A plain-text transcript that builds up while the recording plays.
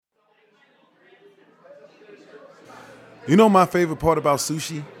You know my favorite part about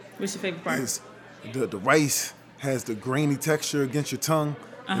sushi? What's your favorite part? Is the rice has the grainy texture against your tongue.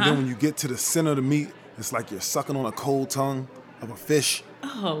 And then when you get to the center of the meat, it's like you're sucking on a cold tongue of a fish.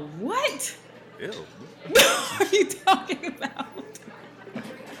 Oh, what? Ew. What are you talking about?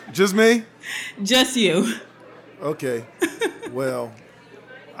 Just me? Just you. Okay. Well,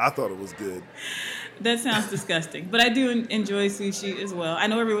 I thought it was good. That sounds disgusting. But I do enjoy sushi as well. I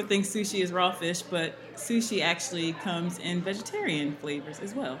know everyone thinks sushi is raw fish, but sushi actually comes in vegetarian flavors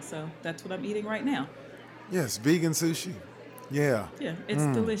as well. So that's what I'm eating right now. Yes, vegan sushi. Yeah. Yeah, it's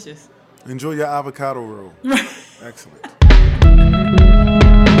delicious. Enjoy your avocado roll. Excellent.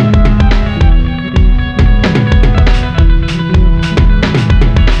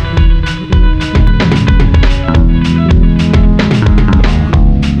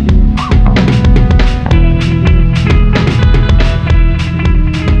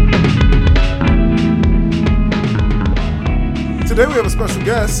 Today we have a special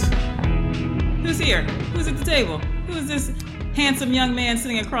guest. Who's here? Who's at the table? Who is this handsome young man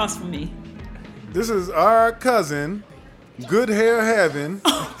sitting across from me? This is our cousin, good hair having.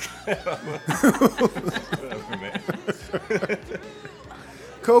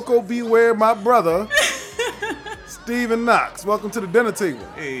 Coco Beware, my brother, Stephen Knox. Welcome to the dinner table.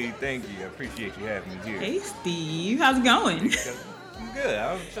 Hey, thank you. I appreciate you having me here. Hey, Steve. How's it going? I'm good.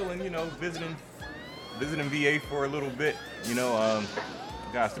 I was chilling, visiting VA for a little bit.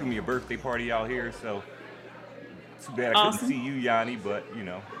 Guys threw me a birthday party out here, so too bad I couldn't see you, Yanni, but,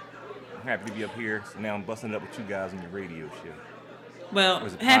 I'm happy to be up here. So now I'm busting it up with you guys on your radio show. Well,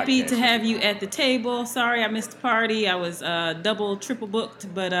 happy to have you at the table. Sorry I missed the party. I was double, triple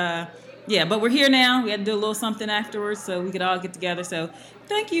booked, but but we're here now. We had to do a little something afterwards so we could all get together. So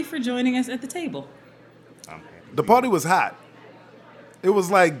thank you for joining us at the table. The party was hot. It was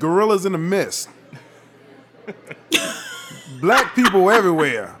like gorillas in the mist. Black people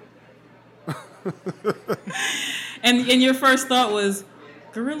everywhere. And your first thought was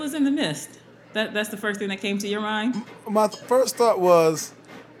gorillas in the mist. That's the first thing that came to your mind? My first thought was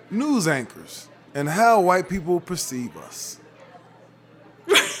news anchors and how white people perceive us.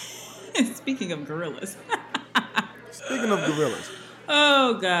 Speaking of gorillas. Speaking of gorillas.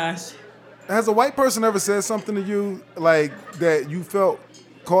 Oh, gosh. Has a white person ever said something to you like that you felt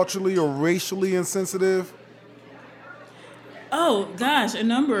culturally or racially insensitive? Oh, gosh, a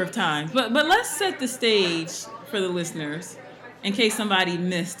number of times. But let's set the stage for the listeners in case somebody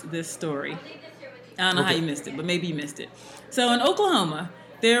missed this story. I don't know how you missed it, but maybe you missed it. So in Oklahoma,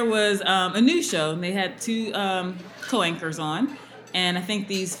 there was a news show, and they had two co-anchors on. And I think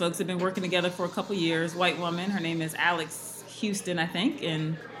these folks have been working together for a couple years. White woman, her name is Alex Housden, I think,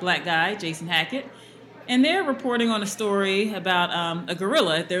 and black guy, Jason Hackett. And they're reporting on a story about a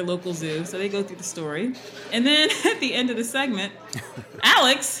gorilla at their local zoo. So they go through the story. And then at the end of the segment,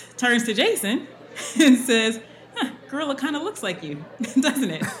 Alex turns to Jason and says, gorilla kind of looks like you, doesn't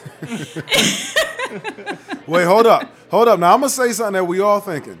it? Wait, hold up. Now, I'm going to say something that we all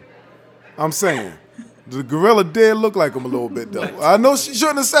thinking. I'm saying, the gorilla did look like him a little bit, though. I know she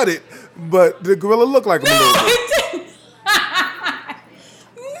shouldn't have said it, but the gorilla looked like him a little bit.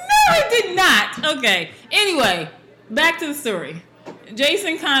 No, it did not. Okay. Anyway, back to the story.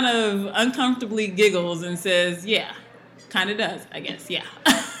 Jason kind of uncomfortably giggles and says, yeah, kind of does, I guess. Yeah.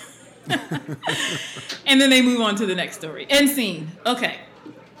 And then they move on to the next story. End scene. Okay.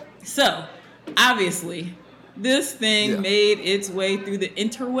 So, obviously, this thing made its way through the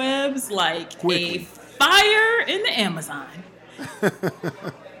interwebs like a fire in the Amazon.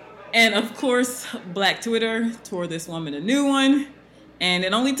 And, of course, Black Twitter tore this woman a new one. And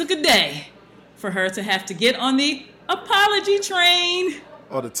it only took a day for her to have to get on the apology train.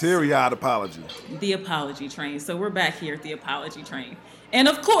 Or the teary-eyed apology. The apology train. So we're back here at the apology train. And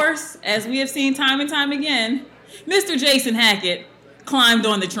of course, as we have seen time and time again, Mr. Jason Hackett climbed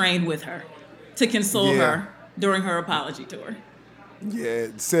on the train with her to console her during her apology tour. Yeah,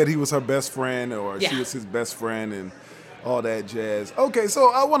 it said he was her best friend or she was his best friend and all that jazz. Okay,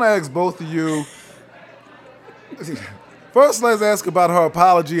 so I want to ask both of you. First, let's ask about her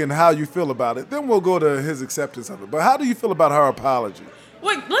apology and how you feel about it. Then we'll go to his acceptance of it. But how do you feel about her apology?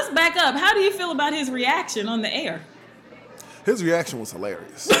 Wait, let's back up. How do you feel about his reaction on the air? His reaction was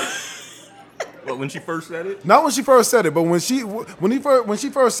hilarious. Well, when she first said it? Not when she first said it, but when she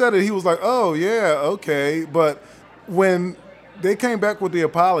first said it, he was like, "Oh yeah, okay." But when they came back with the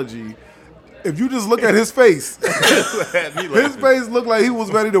apology, if you just look at his face, his face looked like he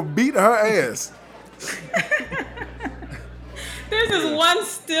was ready to beat her ass. There's this one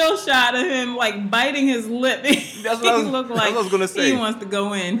still shot of him like biting his lip. That's what I was gonna say. He wants to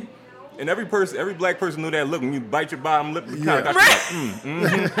go in. And every black person knew that look. When you bite your bottom lip, you kind of got you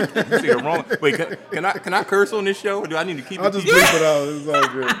see the wrong. Wait, can I curse on this show, or do I need to keep it? I'll just bleep it out.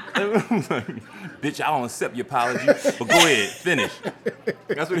 It's all good. Bitch, I don't accept your apology, but go ahead, finish.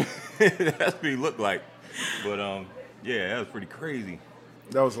 That's what he looked like. But yeah, that was pretty crazy.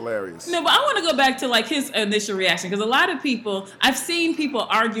 That was hilarious. No, but I want to go back to like his initial reaction, because a lot of people, I've seen people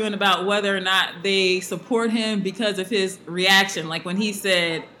arguing about whether or not they support him because of his reaction, like when he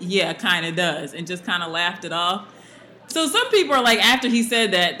said, "Yeah, kind of does," and just kind of laughed it off. So some people are like, after he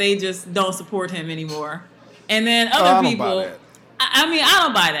said that, they just don't support him anymore, and then other people. I mean, I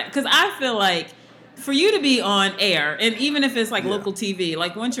don't buy that, because I feel like for you to be on air, and even if it's like local TV,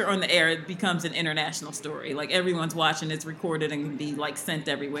 like once you're on the air, it becomes an international story. Like everyone's watching, it's recorded and can be like sent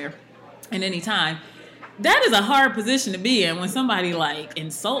everywhere at any time. That is a hard position to be in when somebody like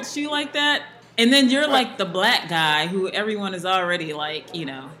insults you like that. And then you're like the black guy who everyone is already like, you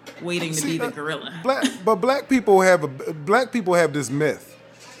know, waiting to be the gorilla. Black people have this myth.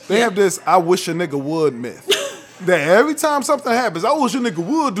 They have this "I wish a nigga would" myth. That every time something happens, I wish a nigga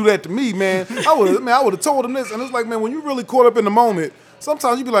would do that to me, man. I would have told him this. And it's like, man, when you really caught up in the moment,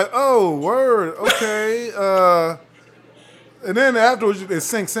 sometimes you be like, oh, word, okay. And then afterwards, it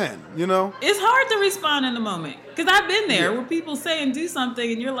sinks in, you know? It's hard to respond in the moment. Because I've been there where people say and do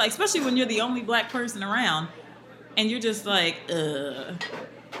something, and you're like, especially when you're the only black person around, and you're just like,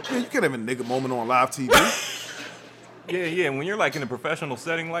 Yeah, you can't have a nigga moment on live TV. Yeah. When you're like in a professional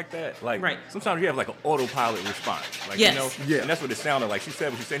setting like that, like sometimes you have like an autopilot response, like you know, and that's what it sounded like. She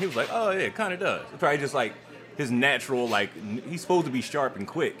said what she said. He was like, "Oh yeah, it kind of does." It's probably just like his natural, like he's supposed to be sharp and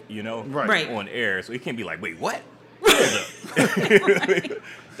quick, you know, on air, so he can't be like, "Wait, what?"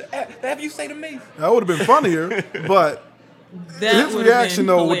 Have you say to me? That would have been funnier, but his reaction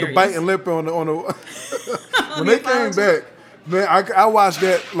though with the biting lip on the when they came back. Man, I watched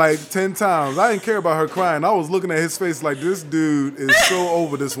that like 10 times. I didn't care about her crying. I was looking at his face like, this dude is so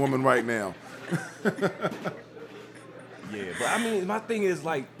over this woman right now. Yeah, but I mean, my thing is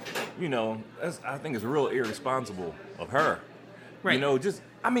like, you know, I think it's real irresponsible of her. Right. You know, just,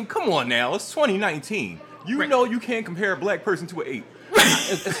 I mean, come on now. It's 2019. You know you can't compare a black person to an ape.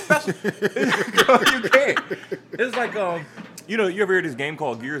 Especially, you can't. It's like, you know, you ever heard this game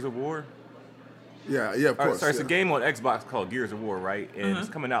called Gears of War? Yeah, of course. So it's a game on Xbox called Gears of War, right? And it's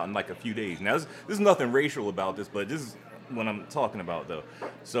coming out in like a few days. Now, there's nothing racial about this, but this is what I'm talking about, though.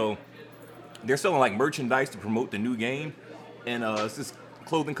 So they're selling like merchandise to promote the new game, and it's this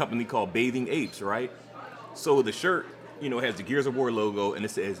clothing company called Bathing Apes, right? So the shirt, you know, has the Gears of War logo, and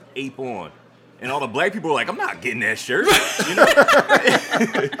it says "Ape on." And all the black people are like, I'm not getting that shirt. You know?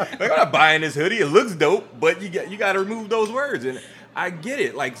 Like, I'm not buying this hoodie. It looks dope, but you got to remove those words. And I get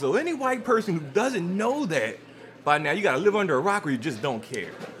it. Like, so any white person who doesn't know that by now, you got to live under a rock or you just don't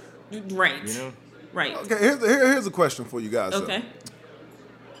care. Right. You know? Right. Okay, here's a question for you guys. Okay.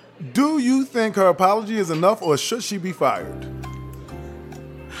 Though. Do you think her apology is enough, or should she be fired?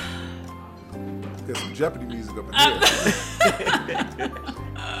 Get some Jeopardy music up in here.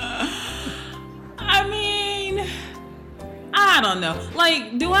 I mean, I don't know.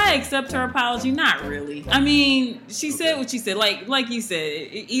 Like, do I accept her apology? Not really. I mean, she said what she said. Like you said,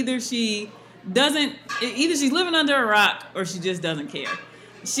 either she's living under a rock or she just doesn't care.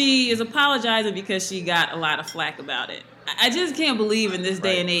 She is apologizing because she got a lot of flack about it. I just can't believe in this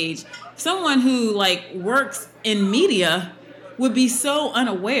day and age, someone who like works in media would be so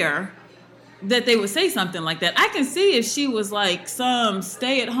unaware that they would say something like that. I can see if she was like some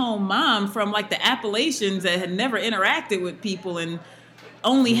stay-at-home mom from like the Appalachians that had never interacted with people and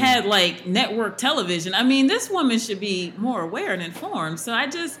only had like network television. I mean, this woman should be more aware and informed. So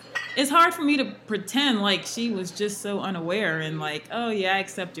it's hard for me to pretend like she was just so unaware and like, oh yeah, I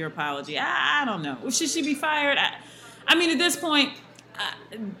accept your apology. I don't know. Should she be fired? I mean, at this point,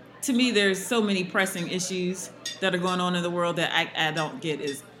 to me, there's so many pressing issues that are going on in the world that I don't get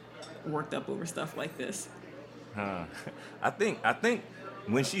is worked up over stuff like this. I think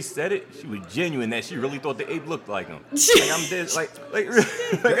when she said it, she was genuine that she really thought the ape looked like him. Like I'm dead. Like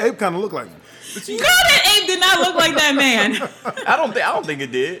the ape kind of looked like him. No, that ape did not look like that man. I don't think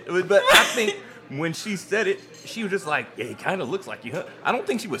it did. But I think when she said it, she was just like, yeah, he kind of looks like you. I don't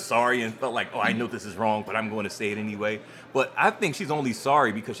think she was sorry and felt like, oh, I know this is wrong, but I'm going to say it anyway. But I think she's only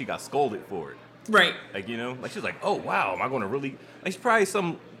sorry because she got scolded for it. Right. Like, you know, like she's like, oh, wow, am I going to really? Like, she's probably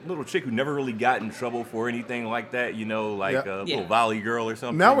some little chick who never really got in trouble for anything like that, you know, like a little volley girl or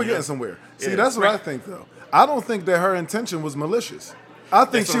something. Now we're getting somewhere. See, that's what I think, though. I don't think that her intention was malicious. I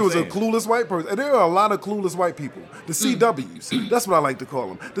think That's she what was I'm a saying. clueless white person. And there are a lot of clueless white people. The CWs. That's what I like to call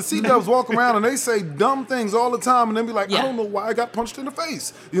them. The CWs walk around and they say dumb things all the time and then be like, Yeah. I don't know why I got punched in the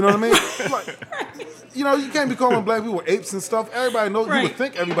face. You know what I mean? Like, you know, you can't be calling black people apes and stuff. Everybody knows. You Right. would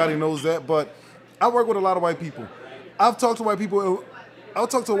think everybody knows that, but I work with a lot of white people. I've talked to white people. I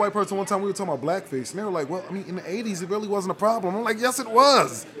talked to a white person one time. We were talking about blackface, and they were like, "Well, I mean, in the '80s, it really wasn't a problem." I'm like, "Yes, it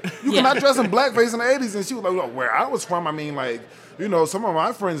was. You Yeah. cannot dress in blackface in the '80s." And she was like, "Well, where I was from, I mean, like, you know, some of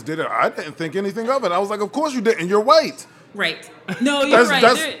my friends did it. I didn't think anything of it." I was like, "Of course you didn't. You're white." Right. No, you're right.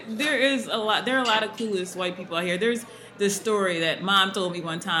 That's- There is a lot. There are a lot of clueless white people out here. There's this story that mom told me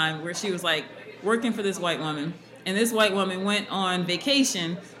one time where she was like working for this white woman, and this white woman went on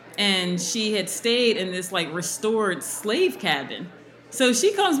vacation, and she had stayed in this like restored slave cabin. So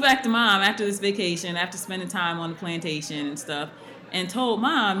she comes back to mom after this vacation, after spending time on the plantation and stuff, and told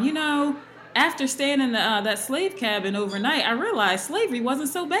mom, you know, after staying in that slave cabin overnight, I realized slavery wasn't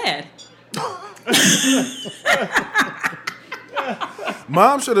so bad.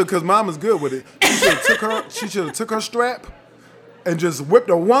 Mom should have, because mom is good with it. She should have took her strap and just whipped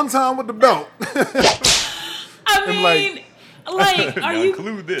her one time with the belt. I And, mean, like, are Now you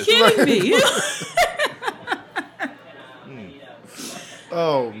include this. kidding me?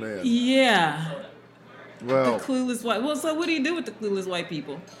 Oh man. Yeah. Well, Clueless white. Well, so what do you do with the clueless white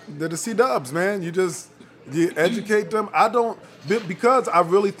people? they're the C-dubs, man. You educate them. I don't, because I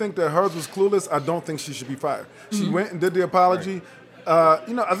really think that hers was clueless, I don't think she should be fired. She went and did the apology.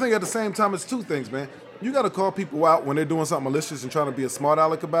 You know, I think at the same time, it's two things, man. You got to call people out when they're doing something malicious and trying to be a smart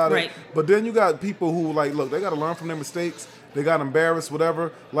aleck about it. Right. But then you got people who, like, look, they got to learn from their mistakes. They got embarrassed,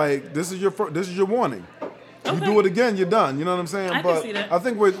 whatever. Like, this is your warning. You Okay. do it again, you're done. You know what I'm saying? I can But see that. I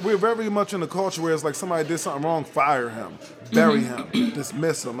think we're very much in a culture where it's like somebody did something wrong, fire him, bury Mm-hmm. him,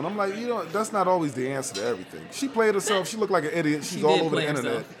 dismiss him. And I'm like, you know, that's not always the answer to everything. She played herself. She looked like an idiot. She's She all did over the play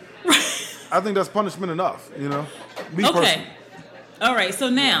internet. herself. I think that's punishment enough, you know? Me Okay. personally. All right. So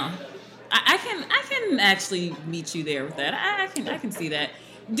now, I can actually meet you there with that. I can see that.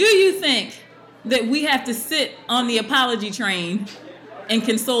 Do you think that we have to sit on the apology train and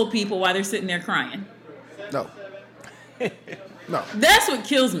console people while they're sitting there crying? No. No. That's what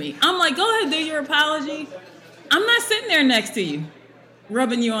kills me. I'm like, go ahead, do your apology. I'm not sitting there next to you,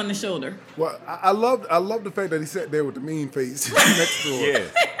 rubbing you on the shoulder. Well, I love the fact that he sat there with the mean face next to her. Yeah.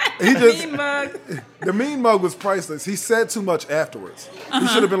 He just, Mean mug. the mean mug was priceless. He said too much afterwards. He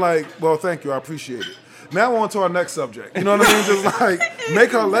should have been like, well, thank you, I appreciate it. Now on to our next subject. You know what I mean? Just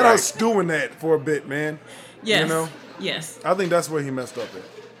like, let her stew in that for a bit, man. Yes. You know? Yes. I think that's where he messed up at.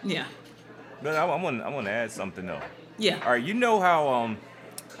 Yeah. But I want to add something though. Yeah. All right, you know how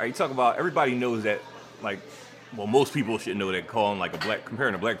you talk about everybody knows that, like, well, most people should know that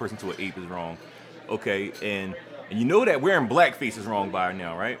comparing a black person to an ape is wrong. Okay, and you know that wearing blackface is wrong by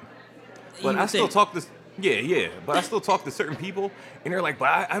now, right? But I still talk to but I still talk to certain people, and they're like, but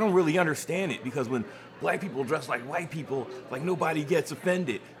I don't really understand it because when black people dress like white people, like nobody gets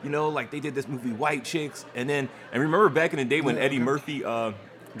offended, you know, like they did this movie White Chicks, and remember back in the day when Eddie Murphy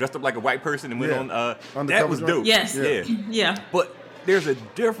dressed up like a white person and went on that was dope. Yes. Yeah. Yeah. But there's a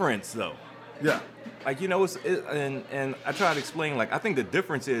difference though. Yeah. Like, you know, and I try to explain, like, I think the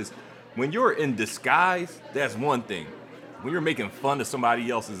difference is when you're in disguise, that's one thing. When you're making fun of somebody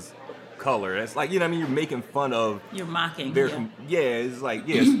else's color, that's like, you know what I mean? You're making fun of You're mocking. their, Yeah. it's like,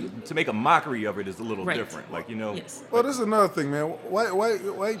 to make a mockery of it is a little Right. different. Like, you know. Yes. Well, this is another thing, man.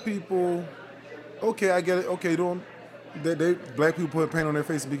 White people, okay, I get it. Okay, they black people put paint on their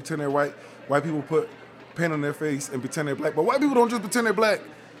face and pretend they're white. White people put paint on their face and pretend they're black. But white people don't just pretend they're black.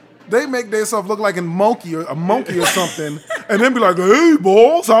 They make themselves look like a monkey or something, and then be like, "Hey,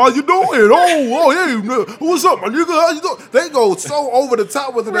 boss, how you doing? Hey, what's up, my nigga? How you doing?" They go so over the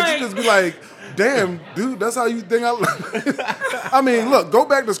top with it that you just be like, "Damn, dude, that's how you think I." I mean, look, go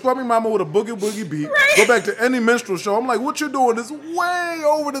back to Scrubby Mama with a boogie woogie beat. Right. Go back to any minstrel show. I'm like, what you're doing is way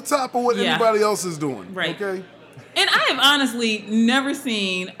over the top of what Yeah. anybody else is doing. Right. Okay. And I have honestly never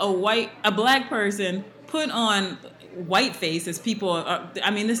seen a black person put on white face as people are, I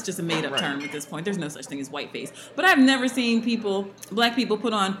mean, this is just a made up term at this point. There's no such thing as white face. But I've never seen black people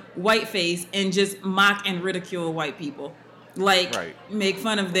put on white face and just mock and ridicule white people. Like, make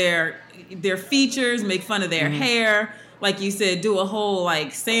fun of their features, make fun of their hair. Like you said, do a whole,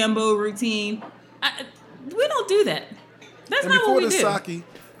 like, Sambo routine. We don't do that. That's And not what we do.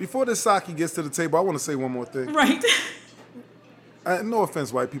 Before this sake gets to the table, I want to say one more thing. Right. No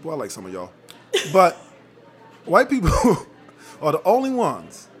offense, white people. I like some of y'all. But white people are the only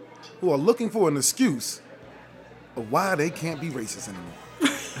ones who are looking for an excuse of why they can't be racist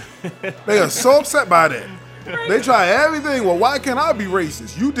anymore. They are so upset by that. They try everything. Well, why can't I be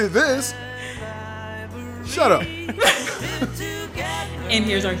racist? You did this. Shut up. And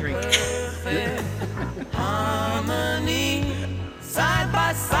here's our drink. Harmony, side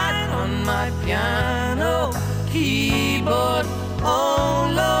by side on my piano keyboard. Oh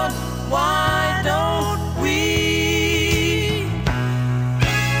Lord, why don't we?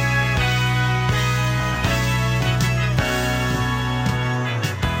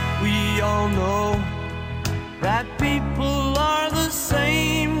 We all know that people are the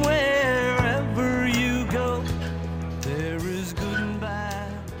same wherever you go. There is good and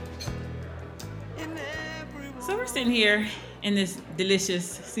bad in everyone. So we're sitting here in this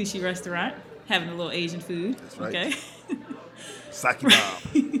delicious sushi restaurant, having a little Asian food. That's right. Okay. Sake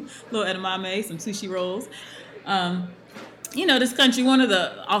bomb. Little edamame, some sushi rolls. This country, one of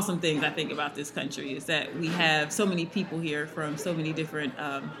the awesome things I think about this country is that we have so many people here from so many different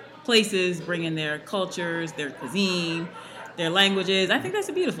places, bringing their cultures, their cuisine, their languages. I think that's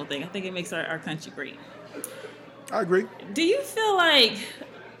a beautiful thing. I think it makes our country great. I agree. Do you feel like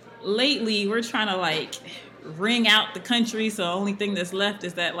lately we're trying to wring out the country, so the only thing that's left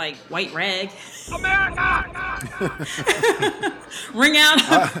is that white rag? America! wring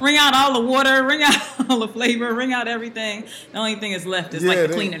out all the water, wring out all the flavor, wring out everything. The only thing that's left is the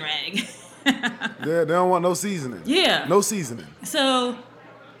cleaning rag. They don't want no seasoning. Yeah. No seasoning. So,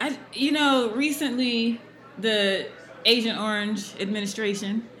 recently the Agent Orange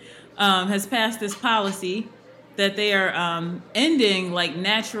administration has passed this policy that they are ending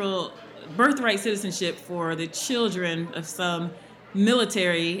natural birthright citizenship for the children of some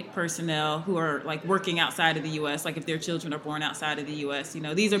military personnel who are working outside of the U.S. If their children are born outside of the U.S.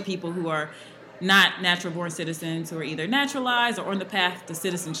 These are people who are not natural born citizens, who are either naturalized or on the path to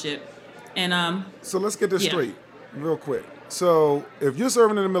citizenship. And so let's get this straight real quick. So if you're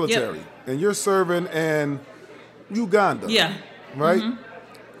serving in the military and you're serving in Uganda, right?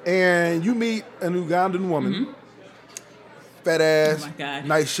 Mm-hmm. And you meet an Ugandan woman. Mm-hmm. Fat ass,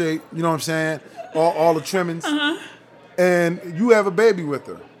 nice shape, you know what I'm saying? All the trimmings. Uh-huh. And you have a baby with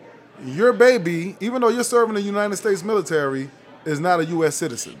her. Your baby, even though you're serving the United States military, is not a U.S.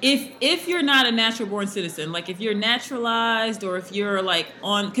 citizen. If you're not a natural born citizen, if you're naturalized or if you're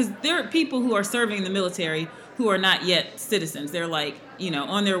because there are people who are serving in the military who are not yet citizens. They're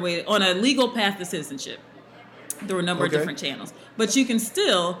on their way, on a legal path to citizenship through a number of different channels. But you can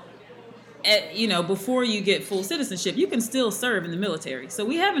still, before you get full citizenship, you can still serve in the military. So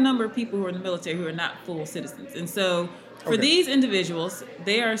we have a number of people who are in the military who are not full citizens. And so for these individuals,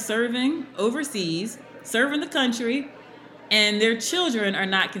 they are serving overseas, serving the country, and their children are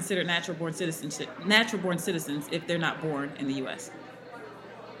not considered natural born citizens if they're not born in the U.S.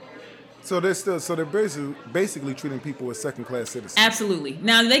 So they're basically treating people as second-class citizens. Absolutely.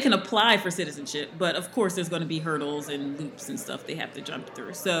 Now they can apply for citizenship, but of course there's going to be hurdles and loops and stuff they have to jump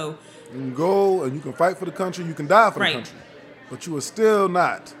through. So you can go and you can fight for the country, you can die for the country, but you are still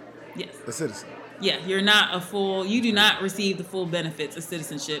not a citizen. Yeah, you do not receive the full benefits of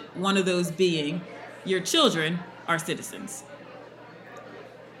citizenship. One of those being your children are citizens,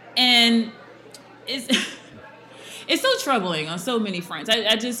 and it's so troubling on so many fronts.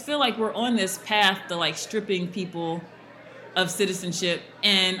 I just feel like we're on this path to stripping people of citizenship,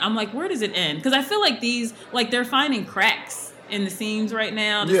 and I'm where does it end? Because I feel like these they're finding cracks in the seams right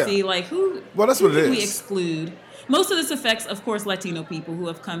now to see who. Well, that's what it is. We exclude. Most of this affects, of course, Latino people who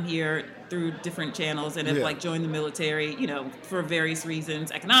have come here through different channels and have joined the military, for various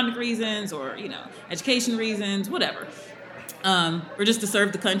reasons, economic reasons or education reasons, whatever, or just to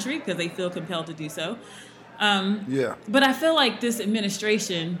serve the country because they feel compelled to do so. But I feel like this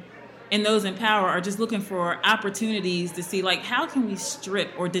administration and those in power are just looking for opportunities to see how can we strip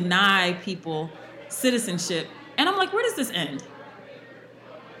or deny people citizenship, and I'm where does this end?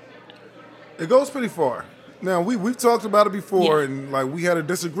 It goes pretty far. Now, we've talked about it before, and we had a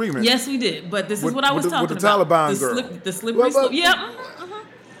disagreement. Yes, we did, but this is what I was talking about. With the Taliban girl. The slippery slope. Yeah.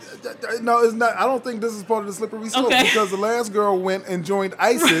 No, it's not. I don't think this is part of the slippery slope because the last girl went and joined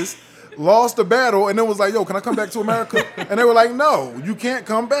ISIS, lost the battle, and then was like, yo, can I come back to America? And they were like, no, you can't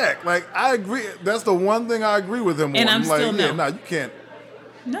come back. I agree. That's the one thing I agree with him on. And I'm still no, you can't.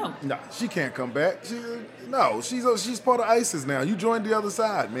 No, she can't come back. She's part of ISIS now. You joined the other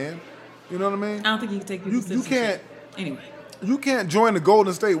side, man. You know what I mean? I don't think you can take people's you can't. Anyway. You can't join the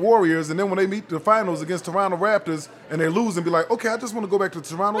Golden State Warriors and then when they meet the finals against Toronto Raptors and they lose and be like, okay, I just want to go back to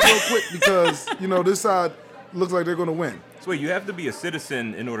Toronto real quick because, this side looks like they're going to win. So wait, you have to be a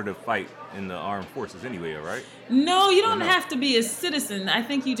citizen in order to fight in the armed forces anyway, right? No, you don't have to be a citizen. I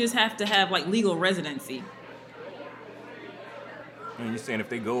think you just have to have legal residency. And you're saying if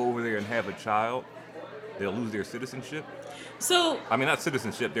they go over there and have a child? they'll lose their citizenship? So I mean, not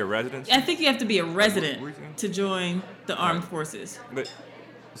citizenship, their residence. I think you have to be a What were resident you saying? to join the armed forces. But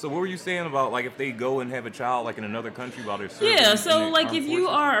so what were you saying about like if they go and have a child like in another country while they're serving? Yeah, in so the like armed if you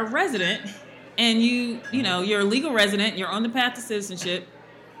forces? are a resident and you're a legal resident, you're on the path to citizenship,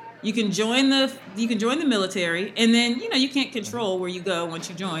 you can join the military, and then you can't control where you go once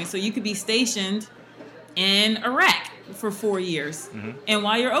you join. So you could be stationed in Iraq for 4 years. And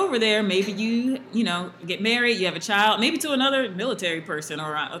while you're over there, maybe you get married, you have a child, maybe to another military person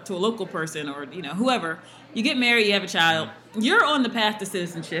or to a local person or whoever. You get married, you have a child. You're on the path to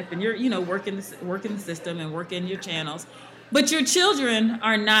citizenship, and you're working the system and working your channels. But your children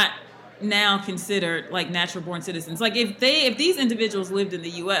are not now considered like natural born citizens. Like if these individuals lived in the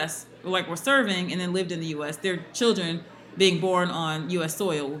U.S., like were serving and then lived in the U.S., their children being born on U.S.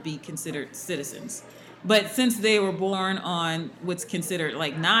 soil will be considered citizens. But since they were born on what's considered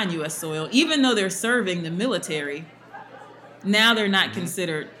like non-U.S. soil, even though they're serving the military, now they're not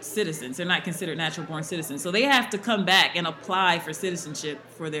considered citizens. They're not considered natural born citizens. So they have to come back and apply for citizenship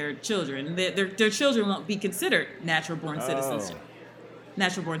for their children. Their children won't be considered natural born citizens.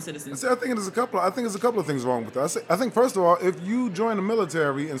 Natural born citizens. See, I think there's a couple of things wrong with that. I think first of all, if you join the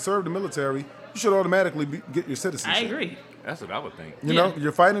military and serve the military, you should automatically get your citizenship. I agree. That's what I would think. You know,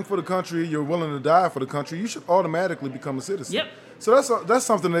 you're fighting for the country, you're willing to die for the country, you should automatically become a citizen. Yep. So that's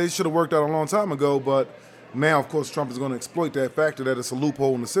something they should have worked out a long time ago, but now, of course, Trump is going to exploit that factor that it's a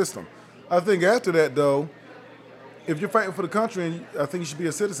loophole in the system. I think after that, though, if you're fighting for the country, I think you should be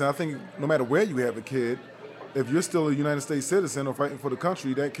a citizen. I think no matter where you have a kid, if you're still a United States citizen or fighting for the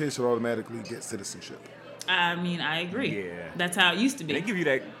country, that kid should automatically get citizenship. I mean, I agree. Yeah. That's how it used to be. And they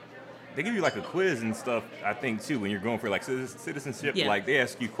give you like a quiz and stuff, I think, too, when you're going for like citizenship. Yeah. Like they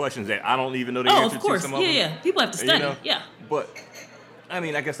ask you questions that I don't even know the Oh, answer of course. to some of them. Yeah. People have to study. Yeah. But I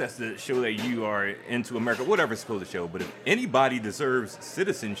mean, I guess that's to show that you are into America, whatever it's supposed to show. But if anybody deserves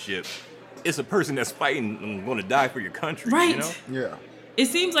citizenship, it's a person that's fighting and going to die for your country. Right. You know? Yeah. It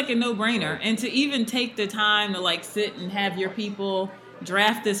seems like a no-brainer. And to even take the time to like sit and have your people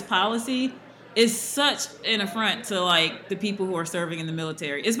draft this policy is such an affront to like the people who are serving in the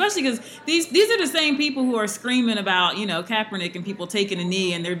military, especially because these are the same people who are screaming about Kaepernick and people taking a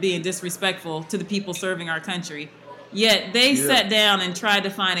knee and they're being disrespectful to the people serving our country. Yet they sat down and tried to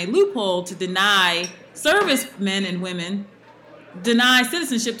find a loophole to deny servicemen and women deny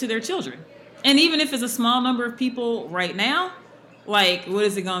citizenship to their children. And even if it's a small number of people right now, like what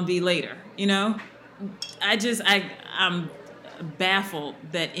is it going to be later? I'm baffled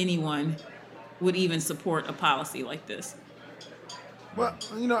that anyone would even support a policy like this. Well,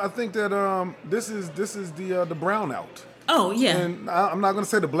 I think that this is the brownout. Oh, yeah. And I'm not going to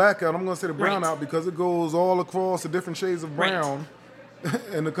say the blackout. I'm going to say the brownout Right. because it goes all across the different shades of brown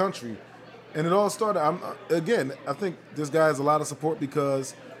in the country. And it all started, I think this guy has a lot of support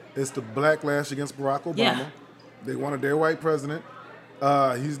because it's the backlash against Barack Obama. Yeah. They wanted their white president.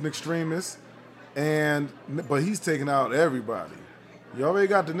 He's an extremist, but he's taking out everybody. You already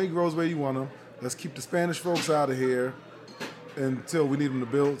got the Negroes where you want them. Let's keep the Spanish folks out of here until we need them to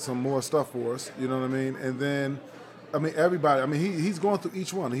build some more stuff for us. You know what I mean? And then, everybody. He's going through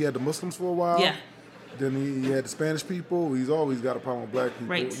each one. He had the Muslims for a while. Yeah. Then he had the Spanish people. He's always got a problem with black people.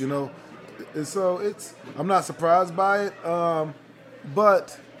 Right. And so I'm not surprised by it.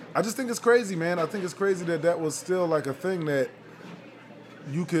 But I just think it's crazy, man. I think it's crazy that was still like a thing that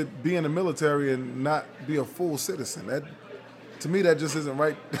you could be in the military and not be a full citizen. That, to me, that just isn't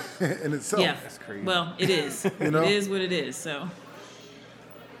right in itself. Yeah. That's crazy. Well, it is. It is what it is. So.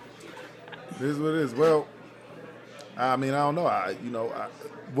 It is what it is. Well, I don't know.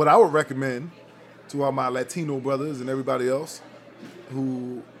 What I would recommend to all my Latino brothers and everybody else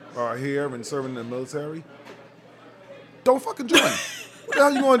who are here and serving in the military, don't fucking join. What the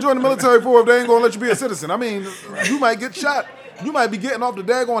hell you going to join the military for if they ain't going to let you be a citizen? You might get shot. You might be getting off the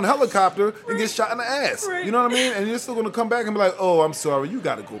daggone helicopter and get shot in the ass. Right. You know what I mean? And you're still going to come back and be like, oh, I'm sorry. You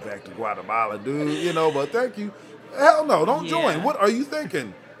got to go back to Guatemala, dude. But thank you. Hell no, don't join. What are you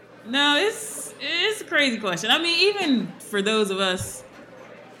thinking? No, it's a crazy question. Even for those of us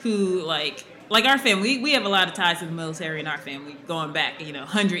who like our family, we have a lot of ties to the military in our family going back,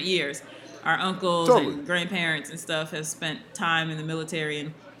 100 years. Our uncles and grandparents and stuff have spent time in the military.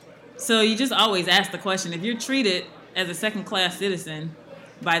 And so you just always ask the question, if you're treated as a second-class citizen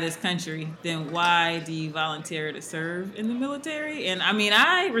by this country, then why do you volunteer to serve in the military? And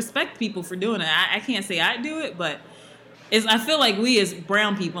I respect people for doing it. I can't say I do it, but I feel like we as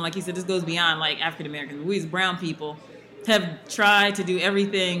brown people, like you said, this goes beyond like African Americans. We as brown people have tried to do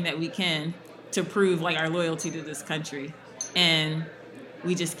everything that we can to prove like our loyalty to this country, and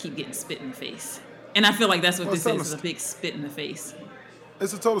we just keep getting spit in the face. And I feel like that's what Well, this is a big spit in the face.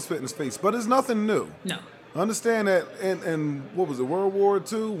 It's a total spit in his face, but it's nothing new. No. Understand that in what was it, World War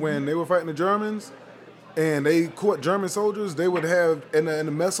II, when they were fighting the Germans and they caught German soldiers, they would have, in the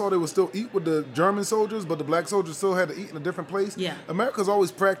mess hall, they would still eat with the German soldiers, but the black soldiers still had to eat in a different place. Yeah. America's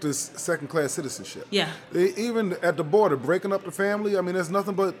always practiced second-class citizenship. Yeah. They, even at the border, breaking up the family, I mean, that's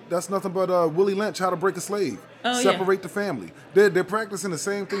nothing but Willie Lynch, how to break a slave. Separate the family. They're practicing the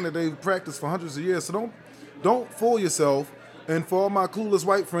same thing that they've practiced for hundreds of years, so don't fool yourself. And for all my clueless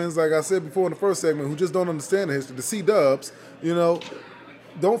white friends, like I said before in the first segment, who just don't understand the history, the C-dubs,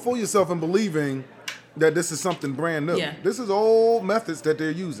 don't fool yourself in believing that this is something brand new. Yeah. This is old methods that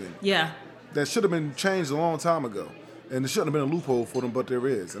they're using. Yeah. That should have been changed a long time ago. And there shouldn't have been a loophole for them, but there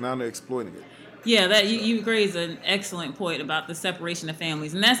is. And now they're exploiting it. Yeah, that you raise an excellent point about the separation of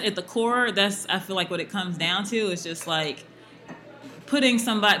families. And that's at the core, I feel like what it comes down to is just like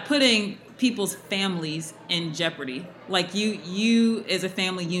putting people's families in jeopardy. Like you as a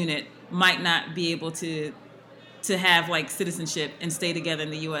family unit might not be able to have like citizenship and stay together in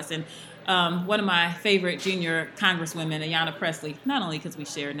the U.S. And one of my favorite junior congresswomen, Ayanna Pressley, not only because we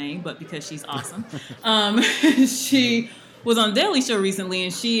share a name, but because she's awesome. She was on Daily Show recently,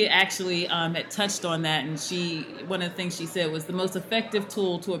 and she actually had touched on that. And one of the things she said was the most effective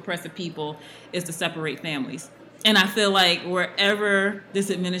tool to oppress a people is to separate families. And I feel like wherever this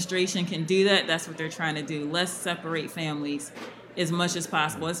administration can do that, that's what they're trying to do. Let's separate families as much as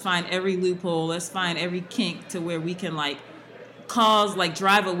possible. Let's find every loophole. Let's find every kink to where we can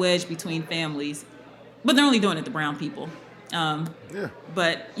drive a wedge between families. But they're only doing it to brown people.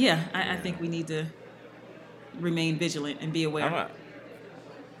 But yeah, I think we need to remain vigilant and be aware.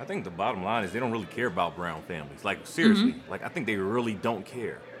 I think the bottom line is they don't really care about brown families. Like, seriously, I think they really don't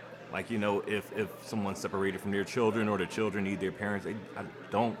care. Like, if someone's separated from their children or the children need their parents, I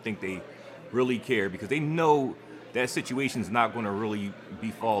don't think they really care because they know that situation's not going to really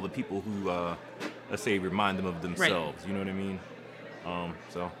befall the people who, let's say, remind them of themselves. Right. You know what I mean?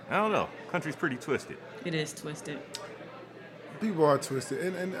 So, I don't know. Country's pretty twisted. It is twisted. People are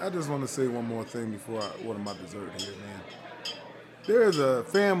twisted. And I just want to say one more thing before I order my dessert here, man. There's a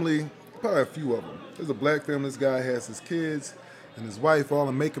family, probably a few of them. There's a black family. This guy has his kids and his wife all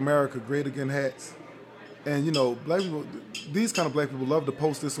in Make America Great Again hats. And, black people, these kind of black people love to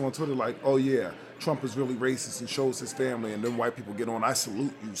post this on Twitter like, oh, yeah, Trump is really racist and shows his family. And then white people get on, I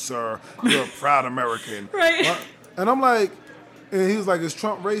salute you, sir. You're a proud American. Right. And I'm like, and he was like, is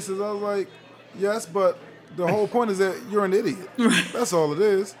Trump racist? I was like, yes, but the whole point is that you're an idiot. Right. That's all it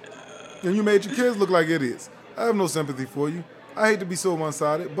is. And you made your kids look like idiots. I have no sympathy for you. I hate to be so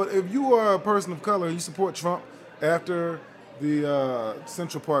one-sided, but if you are a person of color and you support Trump after the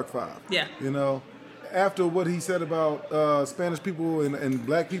Central Park 5, yeah, after what he said about Spanish people and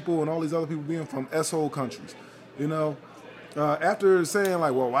black people and all these other people being from S-hole countries, after saying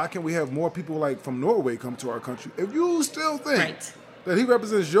like, well, why can't we have more people like from Norway come to our country? If you still think that he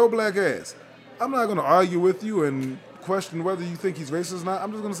represents your black ass, I'm not going to argue with you and question whether you think he's racist or not.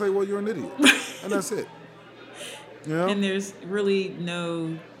 I'm just going to say, well, you're an idiot. And that's it. And there's really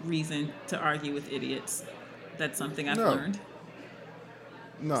no reason to argue with idiots. That's something I've learned.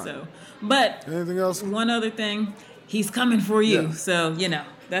 No. So, but anything else? One other thing, he's coming for you. Yeah. So,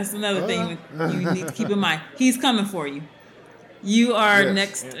 that's another thing you need to keep in mind. He's coming for you. You are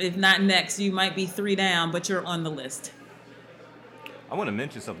next, if not next, you might be 3 down, but you're on the list. I want to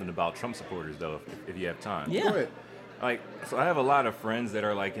mention something about Trump supporters, though, if you have time. Yeah. Go ahead. So I have a lot of friends that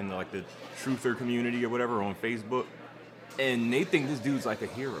are in the truther community or whatever on Facebook, and they think this dude's like a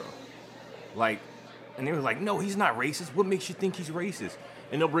hero. And they were like, no, he's not racist. What makes you think he's racist?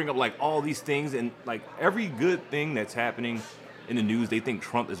 And they'll bring up all these things, and every good thing that's happening in the news, they think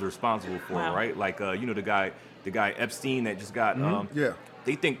Trump is responsible for, right? The guy Epstein that just got,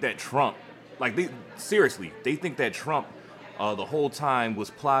 they think that Trump, they think that Trump the whole time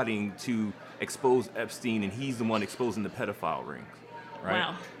was plotting to expose Epstein, and he's the one exposing the pedophile rings, right?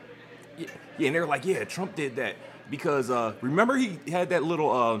 Wow. Yeah, and they're like, yeah, Trump did that because remember he had that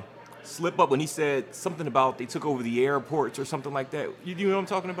little slip up when he said something about they took over the airports or something like that. You know what I'm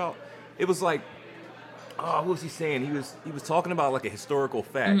talking about? It was what was he saying? He was talking about a historical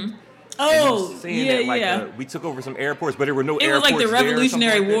fact. Mm-hmm. Oh, saying we took over some airports, but there were no airports. It was the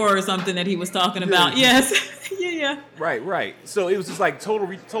Revolutionary War or something that he was talking about. Yes. Yeah. Right. So it was just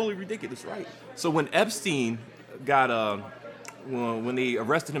totally ridiculous, right? So when Epstein got when they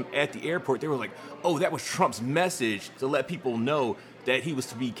arrested him at the airport, they were like, oh, that was Trump's message to let people know that he was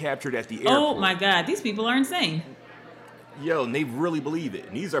to be captured at the airport. Oh my God, these people are insane. Yo, and they really believe it.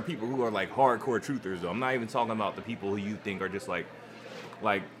 And these are people who are hardcore truthers, though. I'm not even talking about the people who you think are just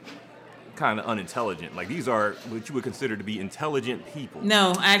kind kind of unintelligent. Like these are what you would consider to be intelligent people.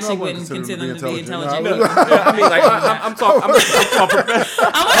 No, I actually wouldn't consider them to be intelligent. No, I mean, like I'm talking professional.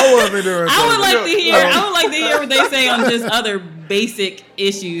 I would like to hear what they say on just other basic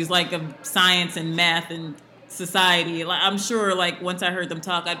issues like of science and math and society. Like I'm sure, like once I heard them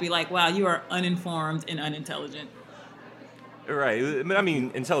talk, I'd be like, "Wow, you are uninformed and unintelligent." Right. I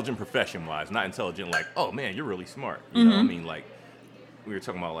mean, intelligent profession-wise, not intelligent like, "Oh man, you're really smart." You know, I mean, like we were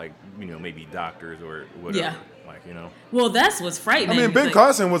talking about, like maybe doctors or whatever. Yeah. Like Well, that's what's frightening. I mean, Ben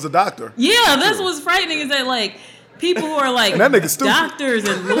Carson was a doctor. Yeah, that's what's frightening is that like people who are like doctors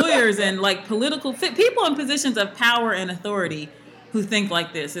and lawyers and like political people in positions of power and authority who think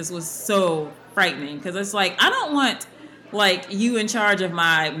like this. This was so frightening because it's like I don't want like you in charge of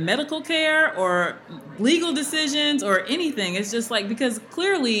my medical care or legal decisions or anything. It's just like because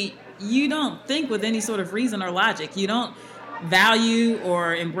clearly you don't think with any sort of reason or logic. You don't value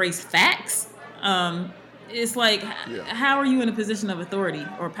or embrace facts. It's like how are you in a position of authority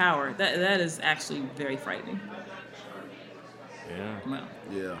or power? That is actually very frightening. Yeah. Well.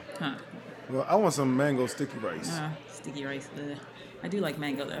 Yeah. Huh. Well, I want some mango sticky rice. Sticky rice. I do like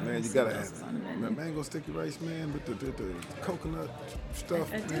mango though. Man, you gotta have it. Mango sticky rice, man, with the coconut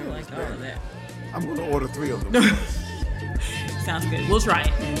stuff. I do like all of that. I'm gonna order 3 of them. Sounds good. We'll try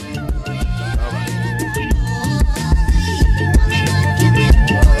it. All right.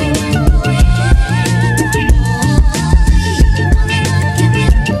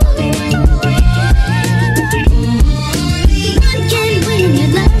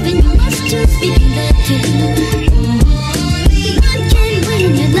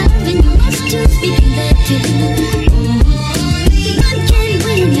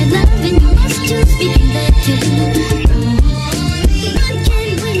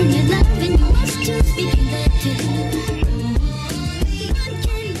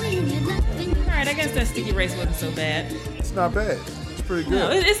 So bad. It's not bad. It's pretty good.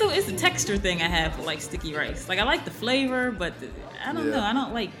 No, it's a texture thing I have for like sticky rice. Like I like the flavor, but I don't know. I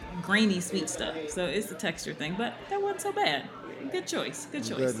don't like grainy sweet stuff. So it's the texture thing. But that wasn't so bad. Good choice. Good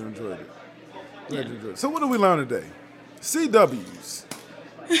choice. Glad you enjoyed it. Glad you enjoyed it. So what did we learn today? CWs.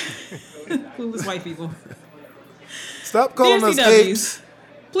 Clueless white people. Stop calling us CWs. apes.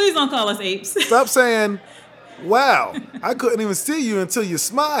 Please don't call us apes. Stop saying, "Wow, I couldn't even see you until you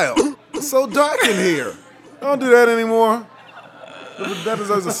smiled. It's so dark in here." Don't do that anymore. That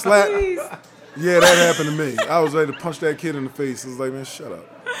deserves a slap. Please. Yeah, that happened to me. I was ready to punch that kid in the face. I was like, man, shut up.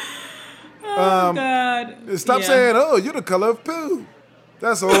 Oh, God. Stop saying, "Oh, you're the color of poo."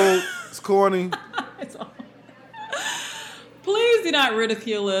 That's old. It's corny. It's old. Please do not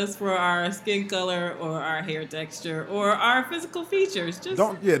ridicule us for our skin color or our hair texture or our physical features. Just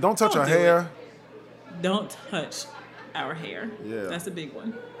don't touch our hair. Don't touch our hair. Yeah. That's a big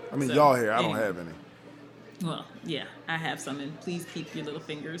one. I mean, y'all hair. I don't have any. Well, yeah, I have some, and please keep your little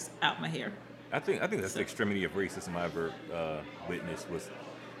fingers out my hair. I think that's the extremity of racism I ever witnessed was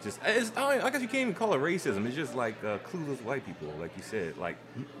just. I guess you can't even call it racism. It's just like clueless white people, like you said. Like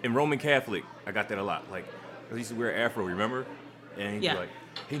in Roman Catholic, I got that a lot. Like I used to wear afro, remember? And he'd be like,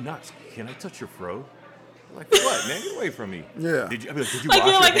 "Hey, Knox, can I touch your fro?" I'm like, what, man? Get away from me. Yeah. Did you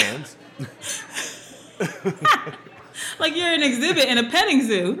wash your hands? Like you're an exhibit in a petting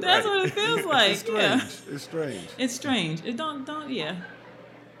zoo. That's what it feels like. It's strange. It's strange. It's strange. It don't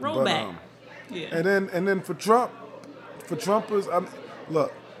roll back. Yeah. And then for Trumpers,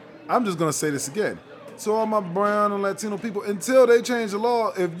 look, I'm just gonna say this again. So all my brown and Latino people, until they change the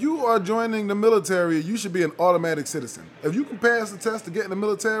law, if you are joining the military, you should be an automatic citizen. If you can pass the test to get in the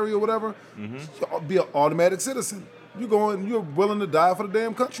military or whatever, be an automatic citizen. You're willing to die for the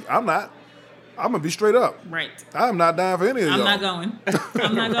damn country. I'm not. I'm going to be straight up. Right. I'm not dying for any of y'all. I'm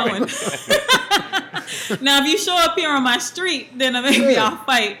not going. Now, if you show up here on my street, then maybe I'll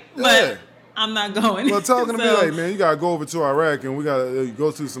fight. But I'm not going. Well, talking to me like, man, you got to go over to Iraq and we got to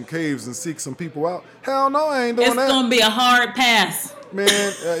go through some caves and seek some people out. Hell no, I ain't doing that. It's going to be a hard pass.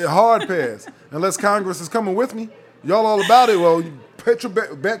 Man, a hard pass. Unless Congress is coming with me. Y'all all about it. Well, you put your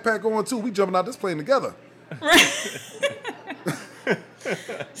backpack on too. We jumping out this plane together. Right.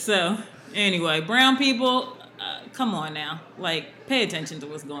 So... Anyway, brown people, come on now. Like, pay attention to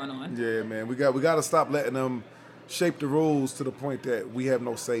what's going on. Yeah, man. We got to stop letting them shape the rules to the point that we have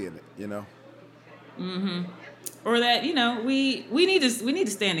no say in it, you know? Mm-hmm. Or that, we need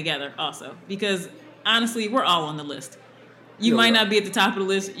to stand together also. Because, honestly, we're all on the list. You might not be at the top of the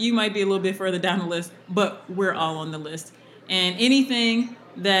list. You might be a little bit further down the list. But we're all on the list. And anything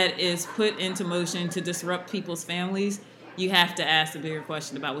that is put into motion to disrupt people's families you have to ask a bigger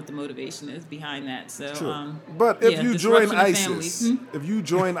question about what the motivation is behind that. So, True. But if you join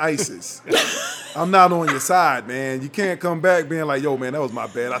ISIS, I'm not on your side, man. You can't come back being like, yo, man, that was my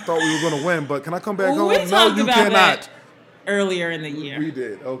bad. I thought we were going to win, but can I come back home? We No, talked you about cannot. that earlier in the year. We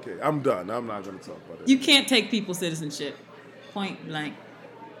did. Okay, I'm done. I'm not going to talk about it. You can't take people's citizenship. Point blank,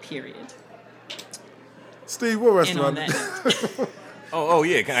 period. Steve, what And on restaurant? that, Oh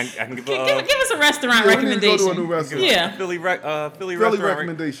yeah, I can give give us a restaurant we need to recommendation. go to a new restaurant. Yeah, Philly Philly restaurant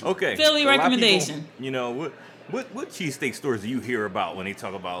recommendation. Okay, Philly so a lot of people, recommendation. you know what cheesesteak stores do you hear about when they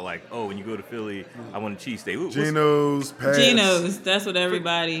talk about like, oh, when you go to Philly, I want a cheesesteak. Geno's, Pat's. Geno's. That's what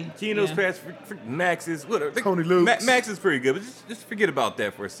everybody. Geno's, yeah. Pat's, Max's, whatever. Tony Luke's. Max is pretty good, but just forget about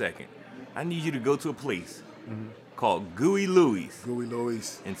that for a second. I need you to go to a place called Gooey Louie's Gooey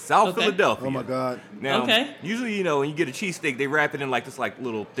Louie's. in South Okay. Philadelphia. Oh, my God. Now, Okay. usually, you know, when you get a cheesesteak, they wrap it in like this, like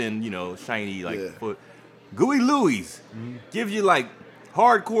little thin, you know, shiny, like Yeah. foot. Gooey Louie's gives you like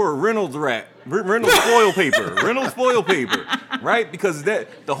hardcore Reynolds foil paper, right? Because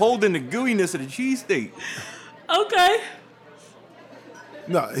that the holding the gooiness of the cheesesteak. Okay.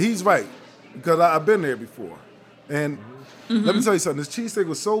 No, he's right. Because I've been there before. And let me tell you something. This cheesesteak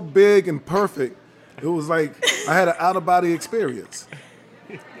was so big and perfect, it was like I had an out-of-body experience.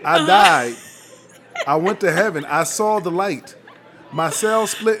 I died. I went to heaven. I saw the light. My cell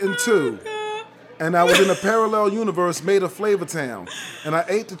split in two. And I was in a parallel universe made of Flavor Town. And I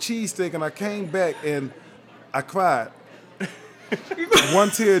ate the cheesesteak and I came back and I cried. One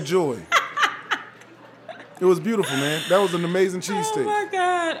tear of joy. It was beautiful, man. That was an amazing cheesesteak. Oh my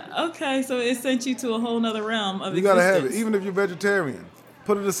God. Okay, so it sent you to a whole nother realm of You gotta have it, existence. even if you're vegetarian.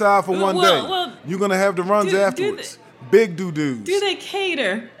 Put it aside for one Well, day. well, You're gonna have the runs do afterwards. Big doo-doos. Do they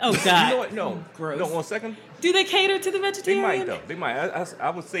cater? Oh God. You know what? No, Gross. no. 1 second. Do they cater to the They vegetarian? might though. They might. I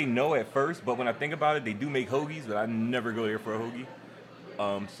would say no at first, but when I think about it, they do make hoagies, but I never go there for a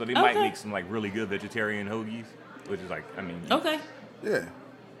hoagie. So they might Okay. make some like really good vegetarian hoagies, which is like, I mean, Okay. Yeah.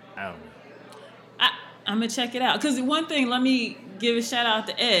 I don't know. I'm gonna check it out. Cause one thing, let me give a shout out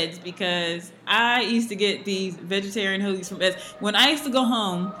to Ed's because I used to get these vegetarian hoagies from Ed's. When I used to go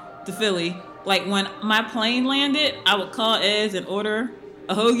home to Philly, like when my plane landed, I would call Ed's and order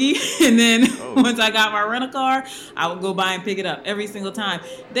a hoagie, and then once I got my rental car, I would go by and pick it up every single time.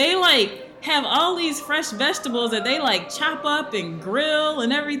 They like have all these fresh vegetables that they like chop up and grill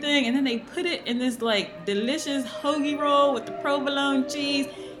and everything, and then they put it in this like delicious hoagie roll with the provolone cheese.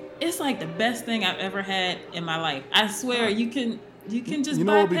 It's like the best thing I've ever had in my life. I swear, you can just You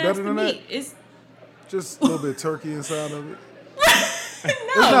know what would be bypass better the than that? meat. It's Just a little bit of turkey inside of it. no,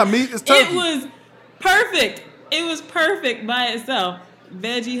 It's not meat, it's turkey. It was perfect. It was perfect by itself.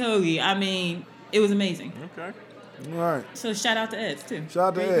 Veggie hoagie. I mean, it was amazing. Okay. All right. So shout out to Ed's too. Shout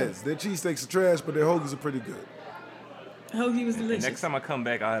out to There you go. Ed's. Their cheesesteaks are trash, but their hoagies are pretty good. Hoagie was And delicious. next time I come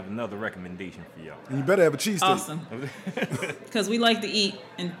back, I'll have another recommendation for y'all. And you better have a cheesesteak. Awesome. Because we like to eat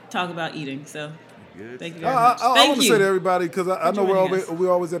and talk about eating. So Good. thank you I, very much. I Thank want to you. say to everybody, because I know joining us. we're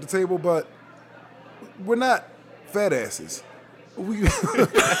always at the table, but we're not fat asses. We,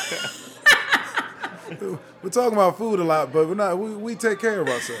 we're talking about food a lot, but we're not. We take care of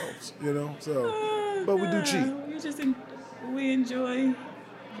ourselves, you know. So, but we do cheat. We enjoy.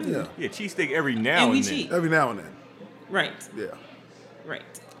 Yeah, Yeah, cheesesteak every now And we and then. cheat. every now and then. Right. Yeah. Right.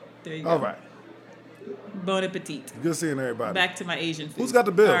 There you go. All right. Bon appetit. Good seeing everybody. Back to my Asian food. Who's got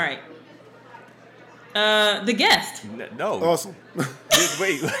the bill? All right. The guest. No. Awesome.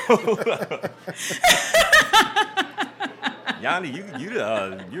 Wait. Yanni,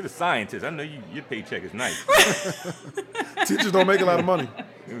 you're the scientist. I know your paycheck is nice. Teachers don't make a lot of money.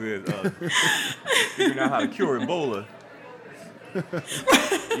 Figuring out how to cure Ebola.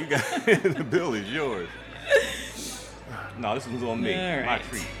 You got the bill is yours. No, this one's on me. All My right.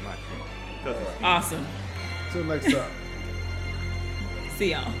 treat. Cousin Steve. Awesome. Till next time.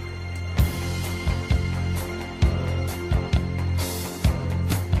 See y'all.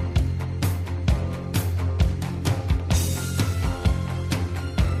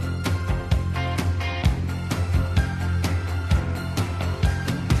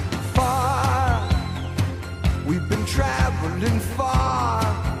 Far, we've been traveling far.